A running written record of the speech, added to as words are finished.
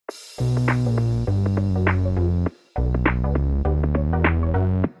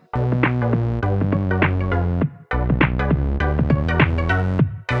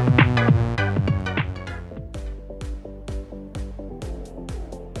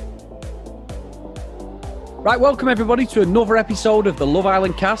Right, welcome everybody to another episode of the Love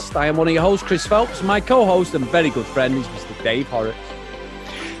Island Cast. I am one of your hosts, Chris Phelps. My co-host and very good friend is Mr. Dave Horrocks.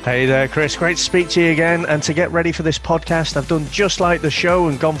 Hey there, Chris. Great to speak to you again. And to get ready for this podcast, I've done just like the show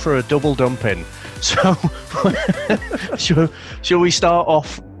and gone for a double dumping. So, shall we start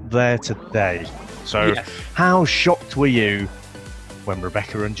off there today? So, yes. How shocked were you when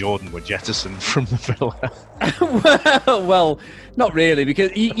Rebecca and Jordan were jettisoned from the villa? well, not really,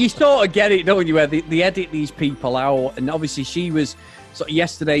 because you sort of get it, don't you, where they edit these people out. And obviously she was sort of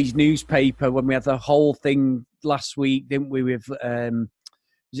yesterday's newspaper when we had the whole thing last week, didn't we, with,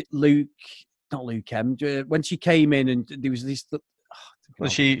 was it Luke, not Luke M, when she came in and there was this... Well,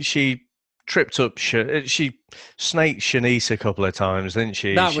 she tripped up, she snaked Shanice a couple of times, didn't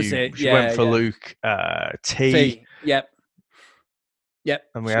she? That was it, She went for Luke T. Yep.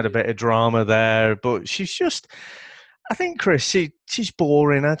 And we had a bit of drama there, but she's just... I think, Chris, she's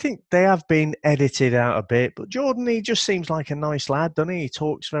boring. I think they have been edited out a bit, but Jordan, he just seems like a nice lad, doesn't he? He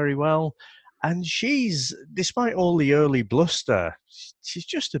talks very well. And she's, despite all the early bluster, she's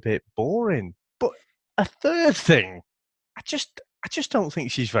just a bit boring. But a third thing, I just don't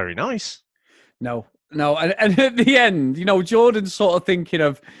think she's very nice. No. And at the end, Jordan's sort of thinking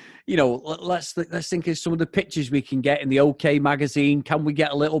of, let's think of some of the pictures we can get in the OK magazine. Can we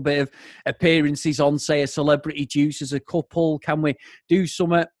get a little bit of appearances on, say, a Celebrity Juice as a couple? Can we do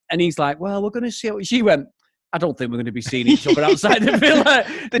something? And he's like, well, we're going to see how she went. I don't think we're going to be seeing each other outside the villa.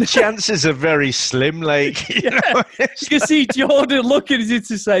 The chances are very slim, like. You can see Jordan looking at it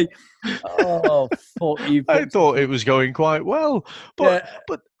to say, oh, fuck you. I thought it was going quite well. But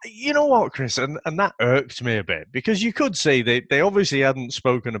you know what, Chris? And that irked me a bit, because you could see they obviously hadn't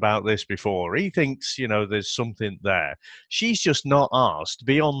spoken about this before. He thinks, there's something there. She's just not asked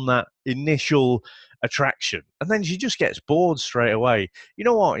beyond that initial attraction. And then she just gets bored straight away. You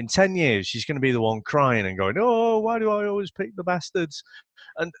know what? In 10 years, she's going to be the one crying and going, oh, why do I always pick the bastards?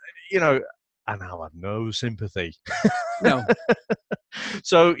 And, and I'll have no sympathy. No.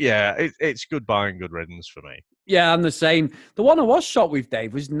 So, yeah, it's goodbye and good riddance for me. Yeah, I'm the same. The one I was shocked with,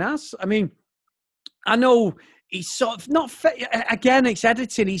 Dave, was Nas. I mean, I know he's sort of not... Again, it's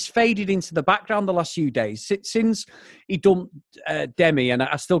editing. He's faded into the background the last few days. Since he dumped Demi, and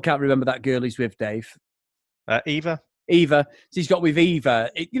I still can't remember that girl he's with, Dave. Eva. So he's got with Eva.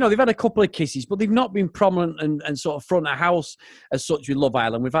 They've had a couple of kisses, but they've not been prominent and sort of front of house as such with Love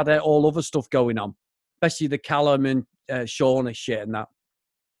Island. We've had all other stuff going on, especially the Callum and Shauna shit and that.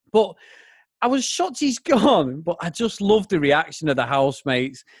 But I was shocked he's gone, but I just love the reaction of the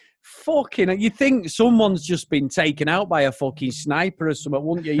housemates. Fucking, you think someone's just been taken out by a fucking sniper or something,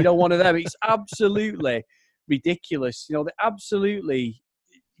 wouldn't you? One of them. It's absolutely ridiculous. They absolutely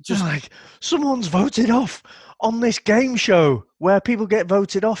just... Like, someone's voted off on this game show where people get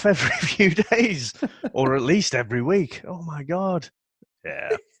voted off every few days, or at least every week. Oh, my God.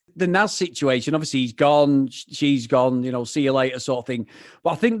 Yeah. The Naz situation, obviously he's gone, she's gone, see you later sort of thing.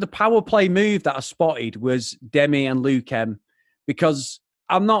 But I think the power play move that I spotted was Demi and Luke M, because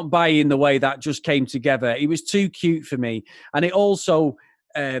I'm not buying the way that just came together. It was too cute for me. And it also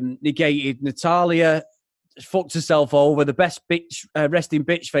negated Natalia fucked herself over, the best bitch, resting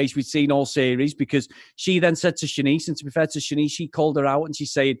bitch face we'd seen all series, because she then said to Shanice, and to be fair to Shanice, she called her out and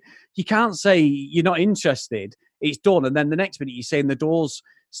she's saying, you can't say you're not interested, it's done. And then the next minute you're saying the door's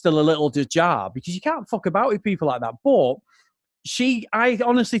still a little ajar, because you can't fuck about with people like that. But I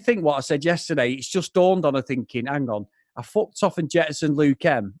honestly think what I said yesterday, it's just dawned on her thinking, hang on, I fucked off and jettisoned Luke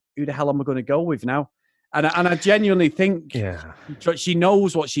M. Who the hell am I going to go with now? And I genuinely think she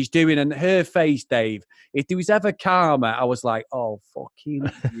knows what she's doing. And her face, Dave, if there was ever karma, I was like, oh, fucking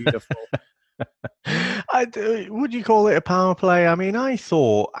beautiful. Would you call it a power play? I mean, I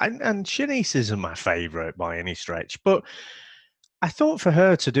thought, and Shanice isn't my favourite by any stretch, but I thought for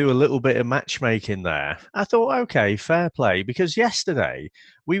her to do a little bit of matchmaking there, I thought, okay, fair play. Because yesterday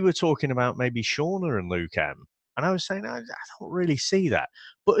we were talking about maybe Shauna and Luke M. And I was saying, I don't really see that.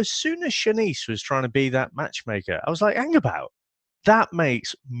 But as soon as Shanice was trying to be that matchmaker, I was like, hang about. That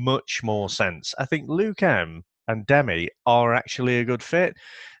makes much more sense. I think Luke M and Demi are actually a good fit.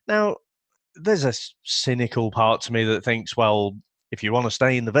 Now, there's a cynical part to me that thinks, well, if you want to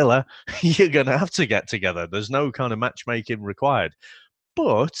stay in the villa, you're going to have to get together. There's no kind of matchmaking required.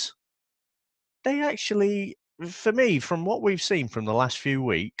 But they actually, for me, from what we've seen from the last few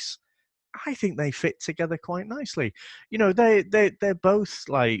weeks, I think they fit together quite nicely. They're both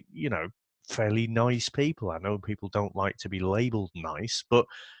like, fairly nice people. I know people don't like to be labeled nice, but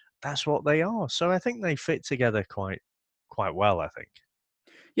that's what they are. So I think they fit together quite well, I think.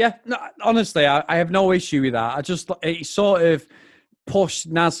 Yeah, no, honestly, I have no issue with that. It sort of pushed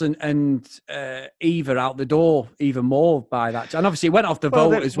Naz and Eva out the door even more by that, and obviously it went off the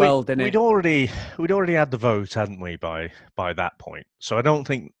vote as well, didn't it? We'd already had the vote, hadn't we, by that point? So I don't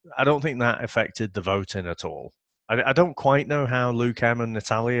think that affected the voting at all. I don't quite know how Luke M and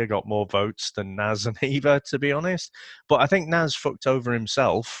Natalia got more votes than Naz and Eva, to be honest. But I think Naz fucked over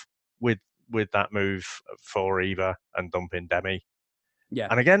himself with that move for Eva and dumping Demi. Yeah.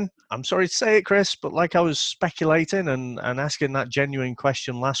 And again, I'm sorry to say it, Chris, but like I was speculating and asking that genuine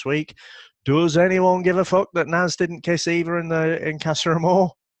question last week, does anyone give a fuck that Naz didn't kiss Eva in Casa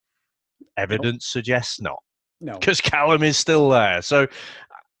Amor? Evidence suggests not. No. Because Callum is still there. So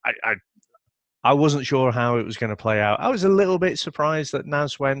I wasn't sure how it was going to play out. I was a little bit surprised that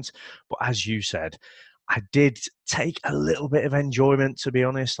Naz went, but as you said, I did take a little bit of enjoyment, to be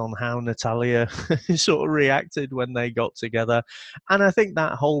honest, on how Natalia sort of reacted when they got together. And I think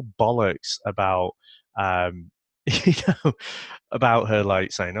that whole bollocks about, about her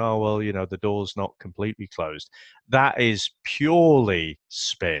like saying, oh, well, the door's not completely closed. That is purely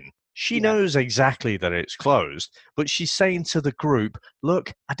spin. She knows exactly that it's closed, but she's saying to the group,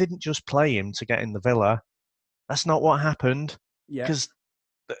 look, I didn't just play him to get in the villa. That's not what happened. Because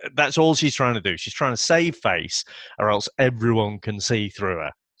that's all she's trying to do. She's trying to save face, or else everyone can see through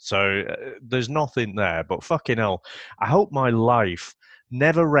her. So there's nothing there. But fucking hell, I hope my life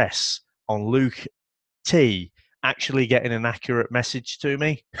never rests on Luke T actually getting an accurate message to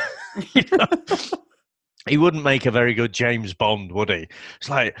me. He wouldn't make a very good James Bond, would he? It's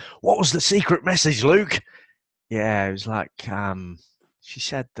like, what was the secret message, Luke? Yeah, it was like, she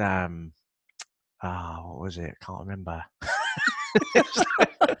said, what was it? I can't remember.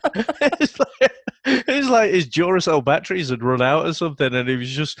 It's like his Duracell batteries had run out or something, and he was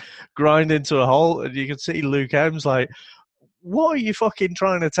just grinding to a halt, and you can see Luke M's like, what are you fucking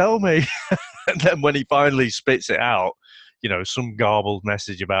trying to tell me? And then when he finally spits it out, some garbled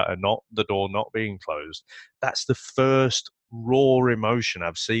message about the door not being closed, that's the first raw emotion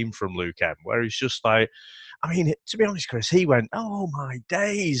I've seen from Luke M, where he's just like, I mean, to be honest, Chris, he went, oh my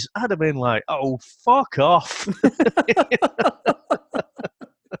days. I'd have been like, oh, fuck off.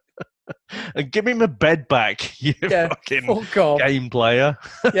 And give me my bed back, you fucking game player.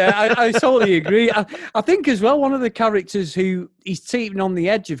 Yeah, I totally agree. I think as well, one of the characters who he's teetering on the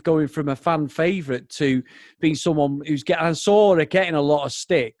edge of going from a fan favourite to being someone I saw her getting a lot of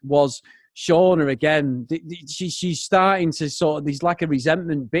stick was Shauna again. She's starting to there's like a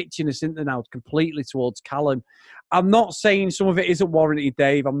resentment, bitchiness in there now completely towards Callum. I'm not saying some of it isn't warranted,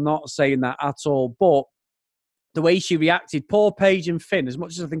 Dave. I'm not saying that at all, but the way she reacted, poor Paige and Finn, as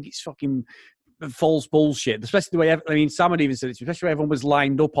much as I think it's fucking false bullshit, especially the way, Sam had even said it, especially when everyone was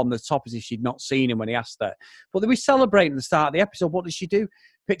lined up on the top as if she'd not seen him when he asked her. But they were celebrating the start of the episode. What does she do?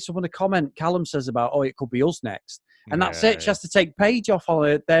 Picks up on a comment Callum says about, it could be us next. And that's it. She has to take Paige off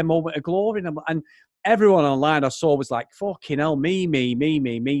on their moment of glory. And everyone online I saw was like, fucking hell,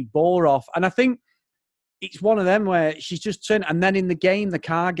 me, bore off. And I think it's one of them where she's just turned, and then in the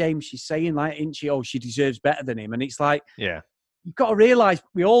car game, she's saying like, isn't she? Oh, she deserves better than him. And it's like, you've got to realise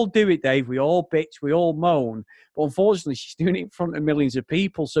we all do it, Dave. We all bitch, we all moan. But unfortunately, she's doing it in front of millions of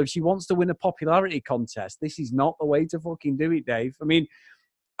people. So if she wants to win a popularity contest, this is not the way to fucking do it, Dave. I mean,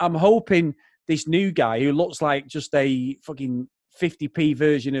 I'm hoping this new guy who looks like just a fucking 50p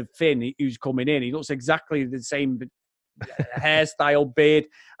version of Finn who's coming in, he looks exactly the same hairstyle, beard.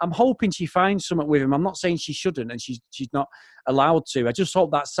 I'm hoping she finds something with him. I'm not saying she shouldn't, and she's not allowed to. I just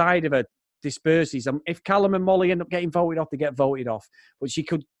hope that side of her disperses. If Callum and Molly end up getting voted off, they get voted off. But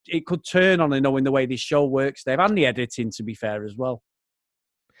it could turn on her knowing the way this show works, Dave, and the editing, to be fair, as well.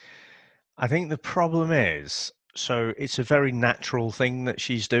 I think the problem is, so it's a very natural thing that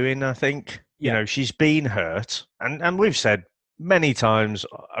she's doing, I think. She's been hurt, and we've said many times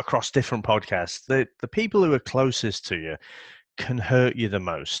across different podcasts that the people who are closest to you can hurt you the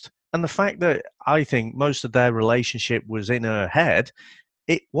most. And the fact that I think most of their relationship was in her head,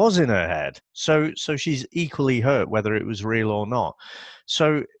 it was in her head. So she's equally hurt, whether it was real or not.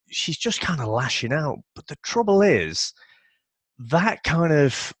 So she's just kind of lashing out. But the trouble is, that kind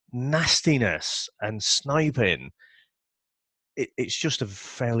of nastiness and sniping, it's just a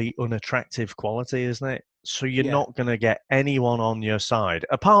fairly unattractive quality, isn't it? So you're not going to get anyone on your side,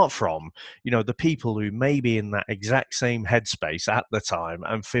 apart from, the people who may be in that exact same headspace at the time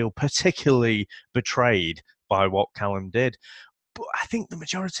and feel particularly betrayed by what Callum did. But I think the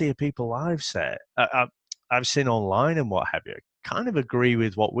majority of people I've seen online and what have you kind of agree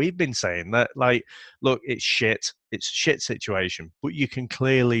with what we've been saying, that like, look, it's shit. It's a shit situation, but you can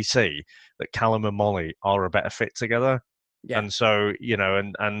clearly see that Callum and Molly are a better fit together. Yeah. And so,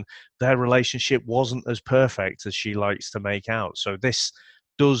 and their relationship wasn't as perfect as she likes to make out. So this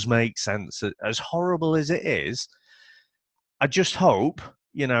does make sense. As horrible as it is, I just hope,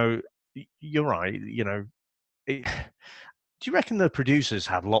 you're right, do you reckon the producers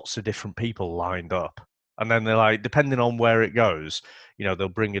have lots of different people lined up? And then they're like, depending on where it goes, they'll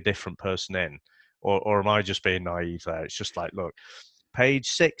bring a different person in. Or am I just being naive there? It's just like, look, page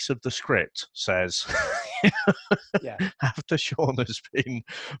 6 of the script says, Yeah. after Shauna's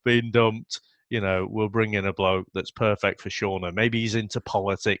been dumped, we'll bring in a bloke that's perfect for Shauna. Maybe he's into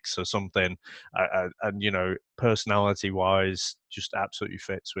politics or something, and personality-wise, just absolutely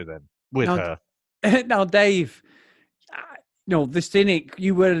fits with her. Now, Dave, no, the cynic,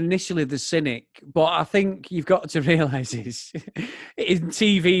 you were initially the cynic, but I think you've got to realise is in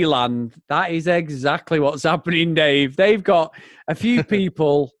TV land, that is exactly what's happening, Dave. They've got a few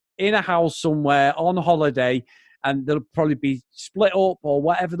people in a house somewhere on holiday, and they'll probably be split up or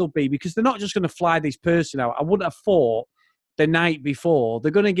whatever they'll be, because they're not just going to fly this person out. I wouldn't have thought the night before.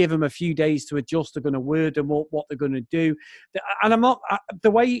 They're going to give them a few days to adjust. They're going to word them up, what they're going to do. And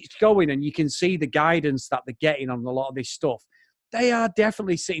the way it's going, and you can see the guidance that they're getting on a lot of this stuff, they are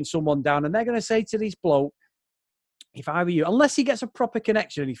definitely sitting someone down, and they're going to say to this bloke, if I were you, unless he gets a proper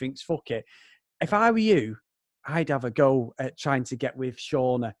connection and he thinks, fuck it, if I were you, I'd have a go at trying to get with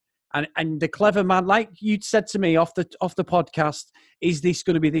Shauna. And the clever man, like you'd said to me off the podcast, is this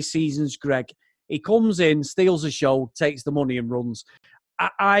going to be this season's Greg? He comes in, steals a show, takes the money and runs.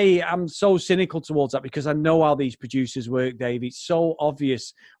 I am so cynical towards that, because I know how these producers work, Dave. It's so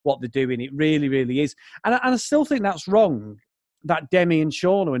obvious what they're doing. It really, really is. And I still think that's wrong, that Demi and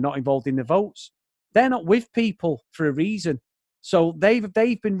Shauna are not involved in the votes. They're not with people for a reason. So they've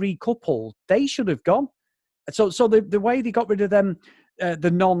been recoupled. They should have gone. So the way they got rid of them, the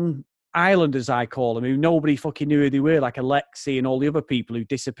non-Islanders, I call them, who nobody fucking knew who they were, like Alexi and all the other people who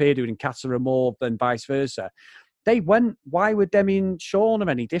disappeared, who in Casa Amor, then vice versa. They went. Why were Demi and Shauna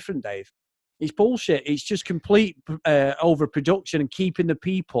any different, Dave? It's bullshit. It's just complete overproduction and keeping the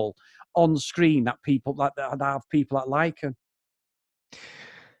people on screen that have people that like them.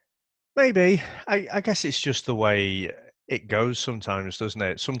 Maybe. I guess it's just the way it goes sometimes, doesn't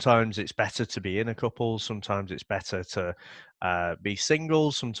it? Sometimes it's better to be in a couple. Sometimes it's better to be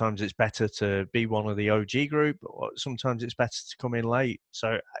single. Sometimes it's better to be one of the OG group. Or sometimes it's better to come in late.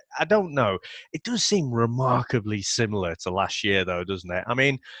 So I don't know. It does seem remarkably similar to last year, though, doesn't it? I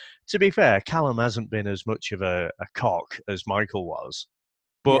mean, to be fair, Callum hasn't been as much of a cock as Michael was.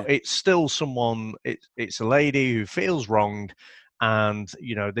 But it's still someone, it's a lady who feels wronged. And,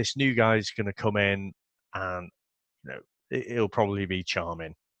 this new guy's going to come in and, it'll probably be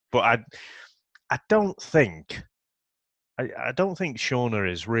charming. But I don't think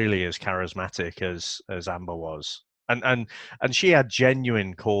Shauna is really as charismatic as Amber was. And she had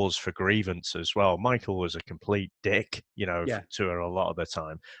genuine cause for grievance as well. Michael was a complete dick, to her a lot of the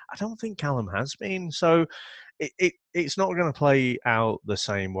time. I don't think Callum has been. So it's not going to play out the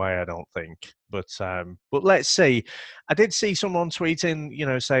same way, I don't think. But let's see. I did see someone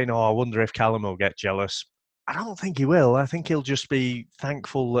tweeting, saying, "Oh, I wonder if Callum will get jealous." I don't think he will. I think he'll just be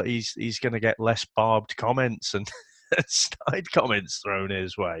thankful that he's going to get less barbed comments and snide comments thrown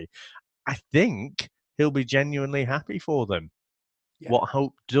his way. I think he'll be genuinely happy for them. Yeah. What I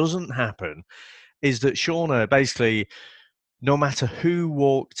hope doesn't happen is that Shauna, basically, no matter who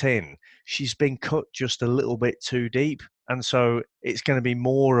walked in, she's been cut just a little bit too deep. And so it's going to be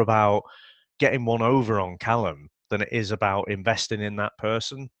more about getting one over on Callum than it is about investing in that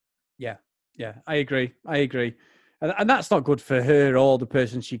person. Yeah, I agree. And that's not good for her or the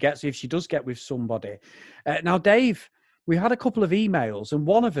person she gets if she does get with somebody. Now, Dave, we had a couple of emails, and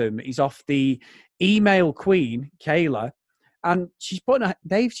one of them is off the email queen, Kayla, and she's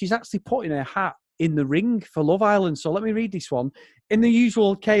actually putting her hat in the ring for Love Island. So let me read this one. In the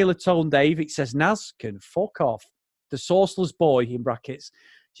usual Kayla tone, Dave, it says, Naz can fuck off. The sourceless boy, in brackets.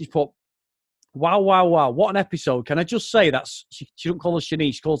 She's put, wow, what an episode. Can I just say that she don't call her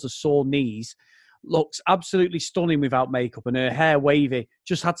Shanice, she calls her sore knees. Looks absolutely stunning without makeup and her hair wavy.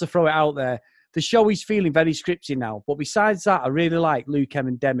 Just had to throw it out there. The show is feeling very scripted now. But besides that, I really like Luke,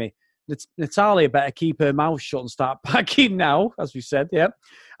 and Demi. Natalia better keep her mouth shut and start packing now, as we said, yeah.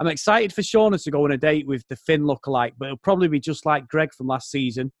 I'm excited for Shauna to go on a date with the Finn lookalike, but it'll probably be just like Greg from last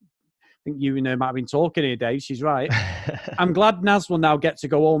season. I think you and her might have been talking here, Dave. She's right. I'm glad Naz will now get to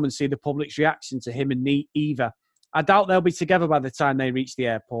go home and see the public's reaction to him and Eva. I doubt they'll be together by the time they reach the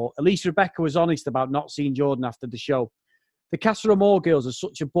airport. At least Rebecca was honest about not seeing Jordan after the show. The Casa Amor girls are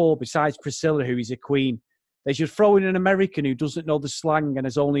such a bore besides Priscilla, who is a queen. They should throw in an American who doesn't know the slang and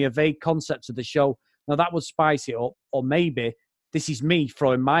has only a vague concept of the show. Now, that would spice it up. Or maybe this is me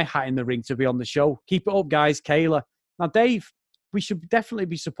throwing my hat in the ring to be on the show. Keep it up, guys. Kayla. Now, Dave, we should definitely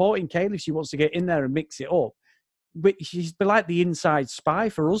be supporting Kayla if she wants to get in there and mix it up. But she'd be like the inside spy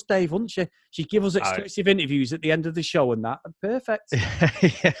for us, Dave, wouldn't she? She'd give us exclusive interviews at the end of the show and that. Perfect.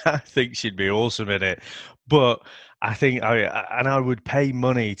 Yeah, I think she'd be awesome in it. But I think I would pay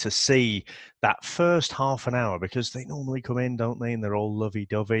money to see that first half an hour, because they normally come in, don't they? And they're all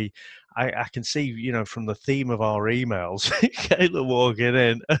lovey-dovey. I can see, you know, from the theme of our emails, Kayla walking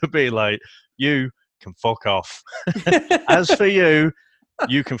in and be like, you can fuck off. As for you,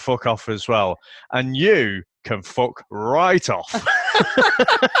 you can fuck off as well. And you can fuck right off.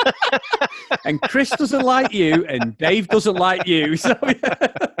 And Chris doesn't like you, and Dave doesn't like you. So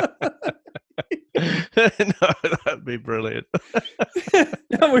no, that'd be brilliant.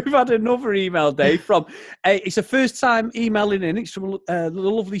 Now, we've had another email, Dave, from it's a first time emailing in. It's from the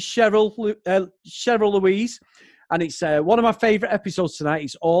lovely Cheryl Louise, and it's one of my favourite episodes tonight.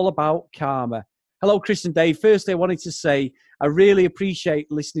 It's all about karma. Hello, Chris and Dave. Firstly, I wanted to say I really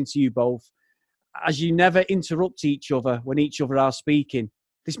appreciate listening to you both, as you never interrupt each other when each other are speaking.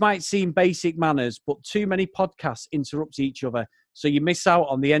 This might seem basic manners, but too many podcasts interrupt each other, so you miss out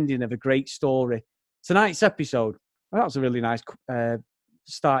on the ending of a great story. Tonight's episode, well, that was a really nice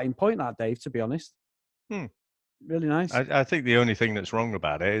starting point, that, Dave, to be honest. Really nice. I think the only thing that's wrong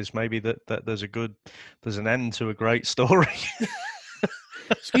about it is maybe that there's an end to a great story.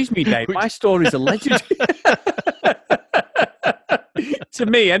 Excuse me, Dave, my story's a legend. To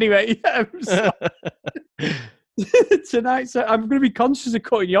me, anyway. Tonight, so I'm going to be conscious of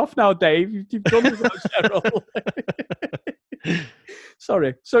cutting you off now, Dave. You've done this, Cheryl.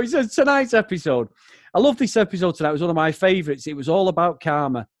 Sorry. So it says tonight's episode. I love this episode tonight. It was one of my favourites. It was all about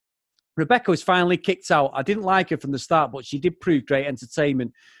karma. Rebecca was finally kicked out. I didn't like her from the start, but she did prove great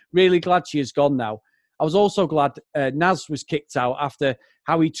entertainment. Really glad she has gone now. I was also glad Naz was kicked out after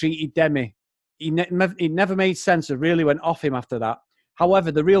how he treated Demi. It never made sense. It really went off him after that.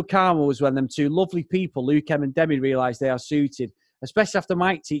 However, the real karma was when them two lovely people, Luke M and Demi, realised they are suited, especially after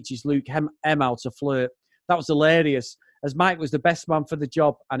Mike teaches Luke M how to flirt. That was hilarious, as Mike was the best man for the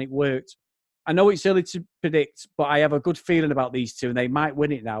job, and it worked. I know it's early to predict, but I have a good feeling about these two, and they might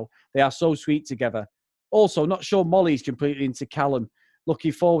win it now. They are so sweet together. Also, not sure Molly's completely into Callum.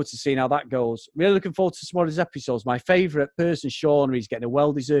 Looking forward to seeing how that goes. Really looking forward to tomorrow's episodes. My favourite person, Shauna, is getting a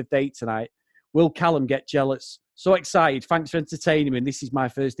well-deserved date tonight. Will Callum get jealous? So excited. Thanks for entertaining me. And this is my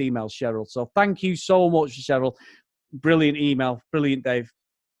first email, Cheryl. So thank you so much, Cheryl. Brilliant email. Brilliant, Dave.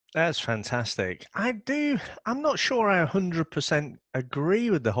 That's fantastic. I'm not sure I 100% agree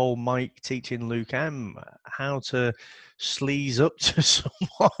with the whole Mike teaching Luke M how to sleaze up to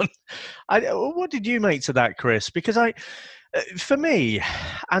someone. What did you make to that, Chris? Because for me,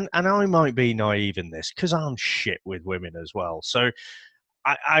 and I might be naive in this, because I'm shit with women as well. So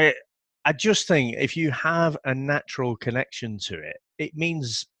I just think if you have a natural connection to it, it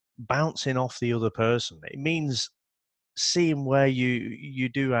means bouncing off the other person. It means seeing where you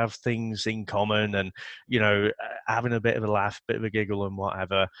do have things in common, and having a bit of a laugh, bit of a giggle, and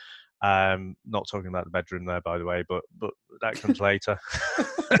whatever. Not talking about the bedroom there, by the way, but that comes later.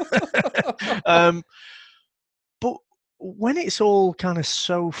 But when it's all kind of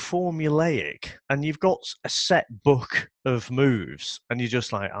so formulaic, and you've got a set book of moves, and you're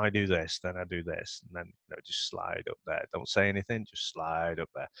just like, I do this, then I do this, and then just slide up there. Don't say anything, just slide up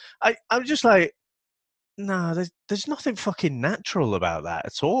there. I'm just like, no, there's nothing fucking natural about that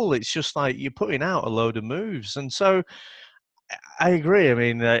at all. It's just like you're putting out a load of moves. And so I agree. I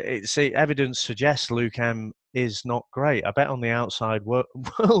mean, evidence suggests Luke M is not great. I bet on the outside world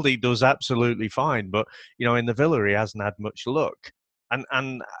he does absolutely fine, but in the villa he hasn't had much luck. And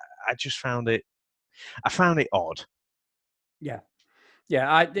I just found it odd. Yeah,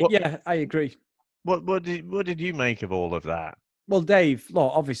 I agree. What did you make of all of that? Well, Dave,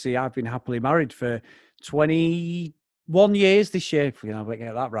 look, obviously I've been happily married for 21 years this year. If I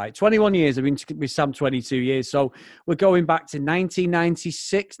get that right. 21 years. I've been with Sam 22 years. So we're going back to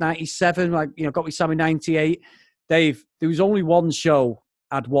 1996, 97. Got with Sam in 98. Dave, there was only one show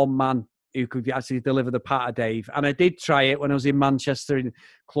had one man who could actually deliver the patter, Dave. And I did try it when I was in Manchester in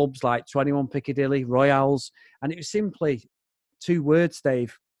clubs like 21 Piccadilly, Royals. And it was simply 2 words,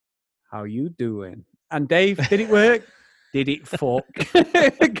 Dave. How you doing? And Dave, did it work? Did it fuck?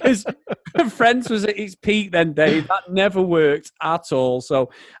 Because Friends was at its peak then, Dave. That never worked at all.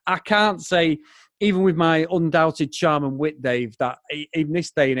 So I can't say even with my undoubted charm and wit, Dave, that in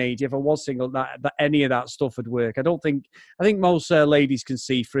this day and age, if I was single, that any of that stuff would work. I think most ladies can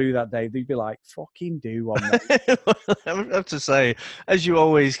see through that, Dave. They'd be like, fucking do one, mate. I have to say, as you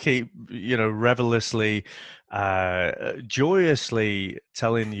always keep, revelously, joyously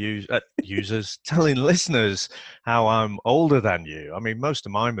telling telling listeners how I'm older than you. I mean, most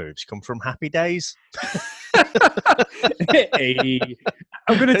of my moves come from Happy Days. Hey,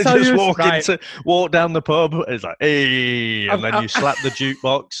 I'm going to tell you. Walk down the pub. It's like, hey, and then you slap the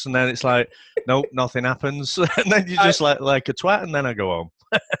jukebox, and then it's like, nope, nothing happens, and then you just like a twat, and then I go home.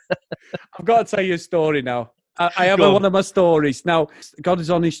 I've got to tell you a story now. I have one of my stories now. God is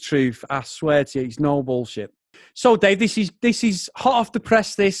honest truth. I swear to you, it's no bullshit. So, Dave, this is hot off the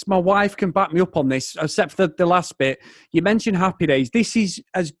press. My wife can back me up on this, except for the last bit. You mentioned Happy Days. This is,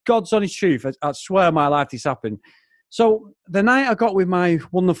 as God's honest truth, I swear on my life this happened. So, the night I got with my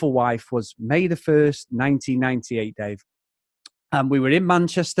wonderful wife was May the 1st, 1998, Dave. And we were in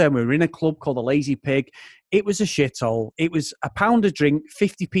Manchester, and we were in a club called the Lazy Pig. It was a shithole. It was £1 a drink,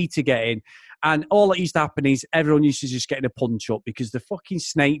 50p to get in. And all that used to happen is everyone used to just get in a punch up because the fucking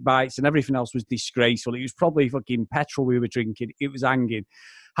snake bites and everything else was disgraceful. It was probably fucking petrol we were drinking. It was hanging.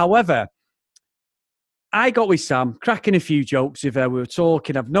 However, I got with Sam, cracking a few jokes with her. We were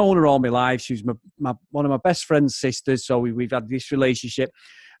talking. I've known her all my life. She was one of my best friend's sisters. So we've had this relationship.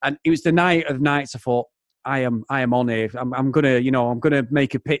 And it was the night of nights I thought, I am on here. I'm gonna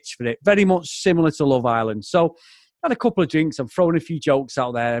make a pitch for it. Very much similar to Love Island. So had a couple of drinks, I'm throwing a few jokes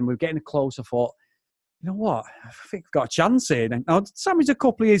out there, and we're getting close. I thought, you know what? I think I've got a chance here. Now, Sammy's a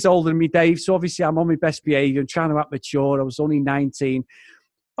couple of years older than me, Dave, so obviously I'm on my best behaviour. I'm trying to act mature. I was only 19.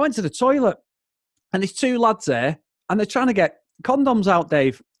 I went to the toilet, and there's two lads there, and they're trying to get condoms out,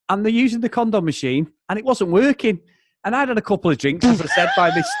 Dave, and they're using the condom machine, and it wasn't working. And I'd had a couple of drinks, as I said,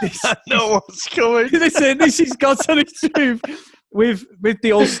 by this. I know what's coming. Listen, this is God's honest truth. With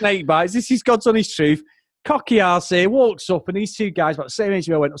the old snake bites, this is God's honest truth. Cocky arse here, walks up, and these two guys about the same age as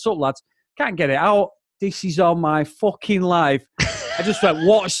me, I went, what's up, lads? Can't get it out. This is on my fucking life. I just went,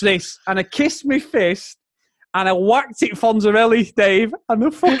 watch this. And I kissed my fist, and I whacked it Fonzarelli, Dave, and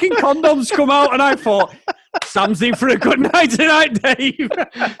the fucking condoms come out, and I thought, Sam's in for a good night tonight, Dave.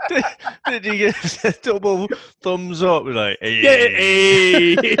 Did you get a double thumbs up? Like,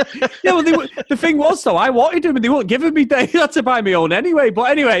 hey. Yeah, well, the thing was, though, I wanted them and they wouldn't give me, Dave. I had to buy my own anyway.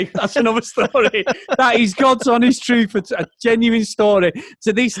 But anyway, that's another story. That is God's honest truth. It's a genuine story.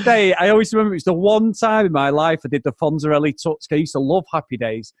 To this day, I always remember it was the one time in my life I did the Fonzarelli touch. I used to love Happy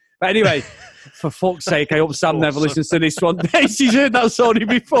Days. But anyway, for fuck's sake, I hope Sam never listens to this one. She's heard that story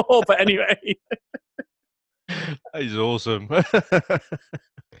before, but anyway. That is awesome.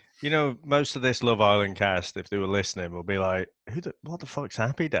 Most of this Love Island cast, if they were listening, will be like, what the fuck's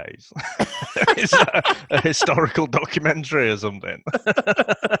Happy Days? Is that a historical documentary or something?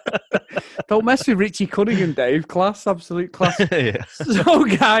 Don't mess with Richie Cunningham, Dave. Class, absolute class. Yeah. So,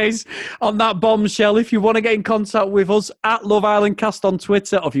 guys, on that bombshell, if you want to get in contact with us, at Love Island Cast on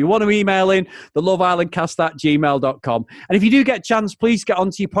Twitter, or if you want to email in, the loveislandcast@gmail.com. And if you do get a chance, please get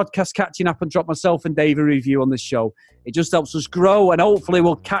onto your podcast catching app and drop myself and Dave a review on the show. It just helps us grow, and hopefully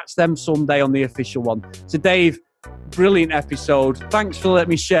we'll catch them someday on the official one. So, Dave, brilliant episode. Thanks for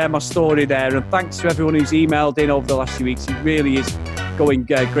letting me share my story there, and thanks to everyone who's emailed in over the last few weeks. It really is going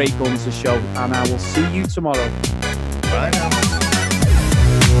great guns, the show, and I will see you tomorrow. Bye now.